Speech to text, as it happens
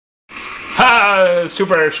Ha!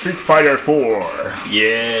 Super Street Fighter 4.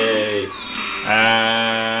 Yay!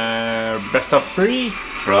 Best of 3?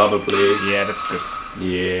 Probably. Yeah, that's good.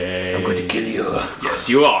 Yeah. I'm going to kill you. Yes,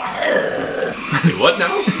 you are. Say what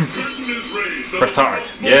now? Press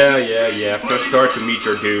start. Yeah. Press start to meet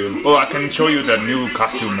your doom. Oh, I can show you the new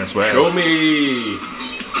costume as well. Show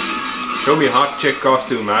me hot chick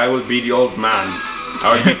costume. I will be the old man.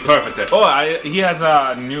 I will be perfect at it. Oh, he has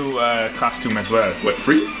a new costume as well. What,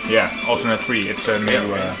 free? Yeah, alternate 3. It's a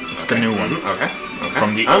new. It's the new one. Okay.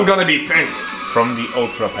 From the I'm gonna be pink. From the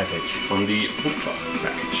Ultra package. From the Ultra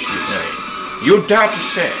package. Yes. You dare to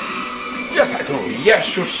say? Yes, I do.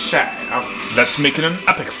 Yes, you say. Let's make it an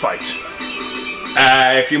epic fight.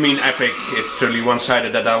 If you mean epic, it's totally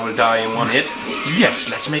one-sided that I will die in one hit. Yes,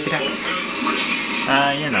 let's make it epic.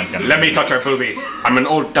 You're not gonna. Let me touch her boobies. I'm an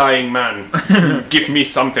old dying man. Give me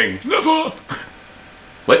something. Never.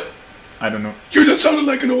 What? I don't know. You just sounded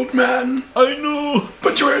like an old man. I know.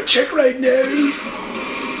 But you're a chick right now.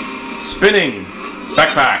 Spinning.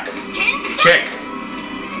 Backpack. Check.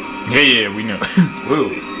 Yeah, we know.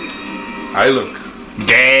 Woo. I look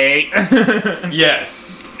gay.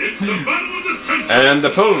 Yes. And the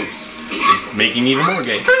pose. It's making even more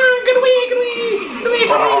gay. Get away.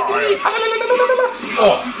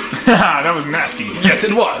 Oh. That was nasty. Yes,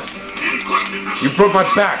 it was. You broke my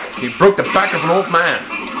back. You broke the back of an old man.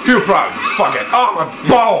 Feel proud. Fuck it. Oh, my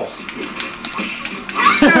balls.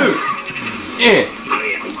 Dude. Yeah.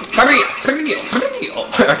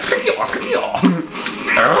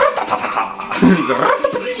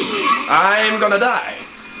 I'm gonna die.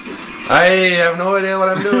 I have no idea what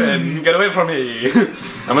I'm doing. Get away from me.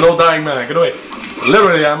 I'm an old dying man. Get away.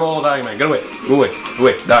 Literally, I'm an old dying man. Get away. Go away. Go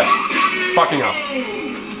away. Die. Fucking hell.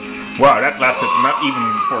 Wow, that lasted not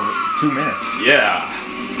even for 2 minutes. Yeah.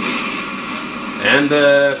 And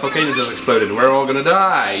the volcano just exploded. We're all gonna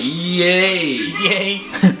die. Yay. Yay.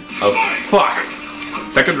 Oh, fuck.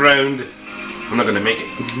 Second round. I'm not gonna make it.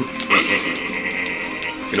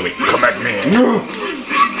 Get away. Come back, man. No.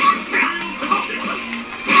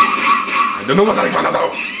 I don't know what I'm gonna do.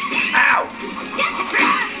 Ow.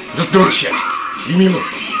 Just do the shit. Leave me alone.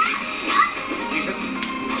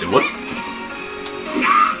 Say what?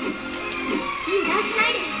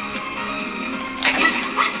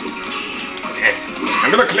 I'm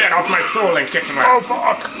gonna clear out my soul and kick him out. Oh,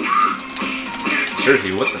 fuck.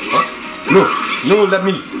 Seriously, what the fuck? No, let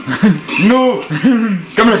me. No.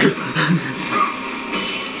 Come here, kid.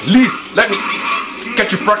 Please, let me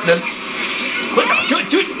get you pregnant.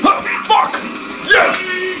 Do it. Oh, fuck. Yes.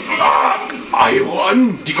 I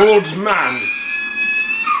won. The old man.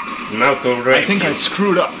 Now to rape I think you. I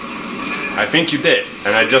screwed up. I think you did.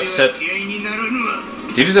 And I just said...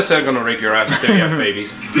 Did you just say I'm gonna rape your ass until you have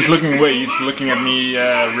babies? He's looking away. He's looking at me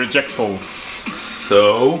rejectful.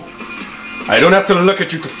 So... I don't have to look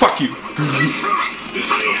at you to fuck you.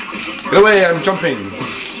 Get away, I'm jumping.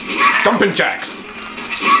 Jumping jacks.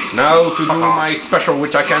 Now to do my special,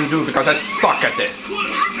 which I can't do because I suck at this.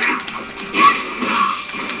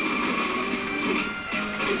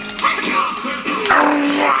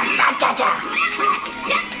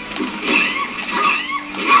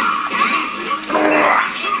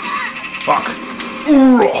 Fuck.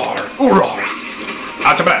 Roar.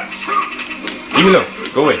 That's bad. Leave me alone.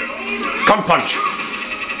 Go away. Cunt punch.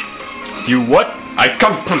 You what? I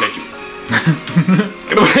can't punch at you.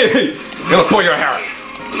 Get away. I'm gonna pull your hair.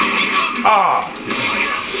 Ah.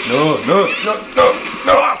 No.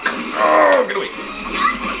 Oh, get away.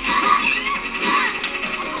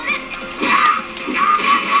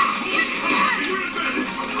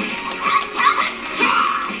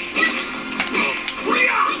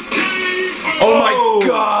 Oh my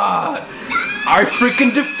god! I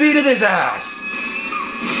freaking defeated his ass!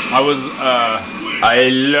 I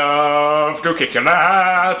love to kick your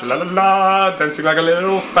ass, la la la, dancing like a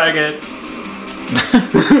little faggot.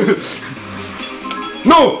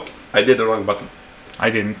 No! I did the wrong button.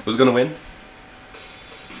 I didn't. Who's gonna win?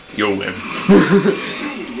 You'll win.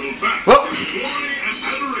 Well,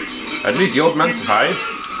 at least the old man survived.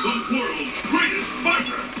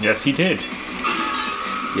 Yes, he did.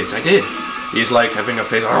 Yes, I did. He's like having a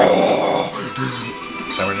face.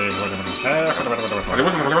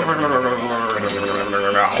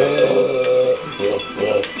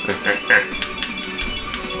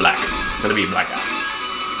 Black. Gonna be black guy.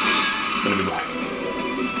 Gonna be black.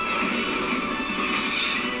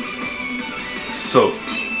 So,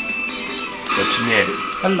 what's your name?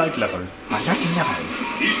 A light level.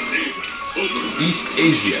 East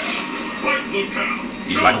Asia.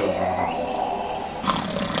 He's like.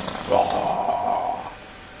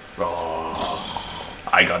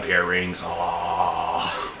 I got earrings.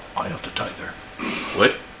 I of the tiger.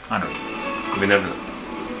 What? I don't know. We never know.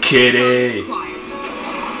 Kitty.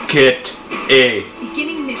 Kit A.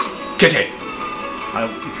 Beginning mission. Kitty.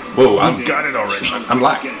 Whoa, I'm got it already. I'm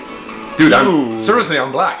black. Dude, Ooh. seriously,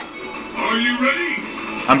 I'm black. Are you ready?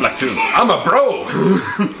 I'm black too. I'm a bro.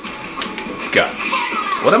 God.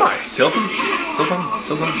 What am I? Silton? Silton?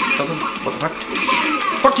 What the fuck?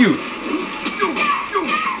 Fuck you.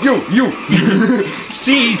 You.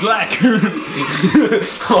 See, he's black.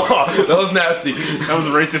 Oh, that was nasty. That was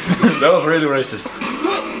racist. That was really racist.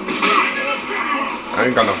 I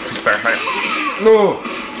ain't gonna spare her. No.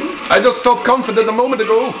 I just felt confident a moment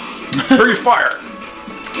ago. Free fire.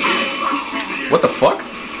 What the fuck?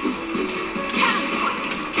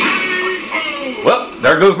 Well,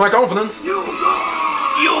 there goes my confidence. Yoga.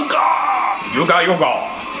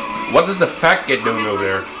 What is the fat kid doing over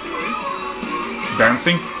there?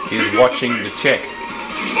 Dancing. He's watching the chick.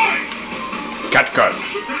 Cat cut.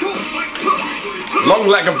 Long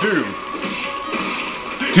leg of doom.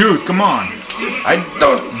 Dude, come on. I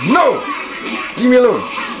don't know. Leave me alone.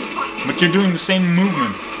 But you're doing the same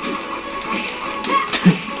movement.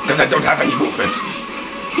 Because I don't have any movements.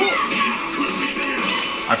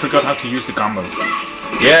 I forgot how to use the combo.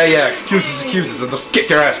 Yeah. Excuses. And just kick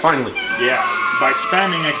your ass finally. Yeah, by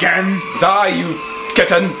spamming again. Die, you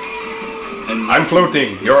kitten. I'm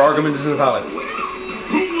floating. Your argument is invalid.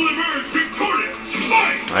 Who will emerge victorious?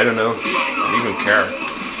 Fight! I don't know. I don't even care.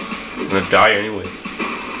 I'm gonna die anyway.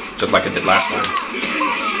 Just like I did last time.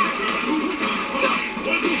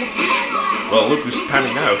 Well, look who's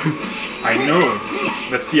panning out. I know.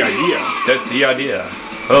 That's the idea. That's the idea.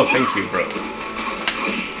 Oh, thank you, bro.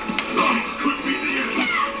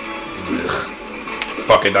 Ugh.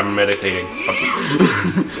 Fuck it, I'm meditating. Fuck it.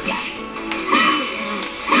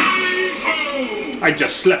 I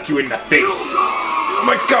just slapped you in the face. Oh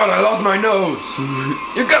my god, I lost my nose!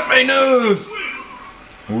 You got my nose!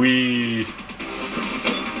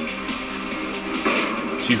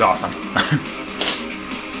 She's awesome.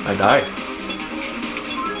 I died.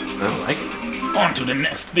 I don't like it. On to the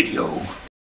next video.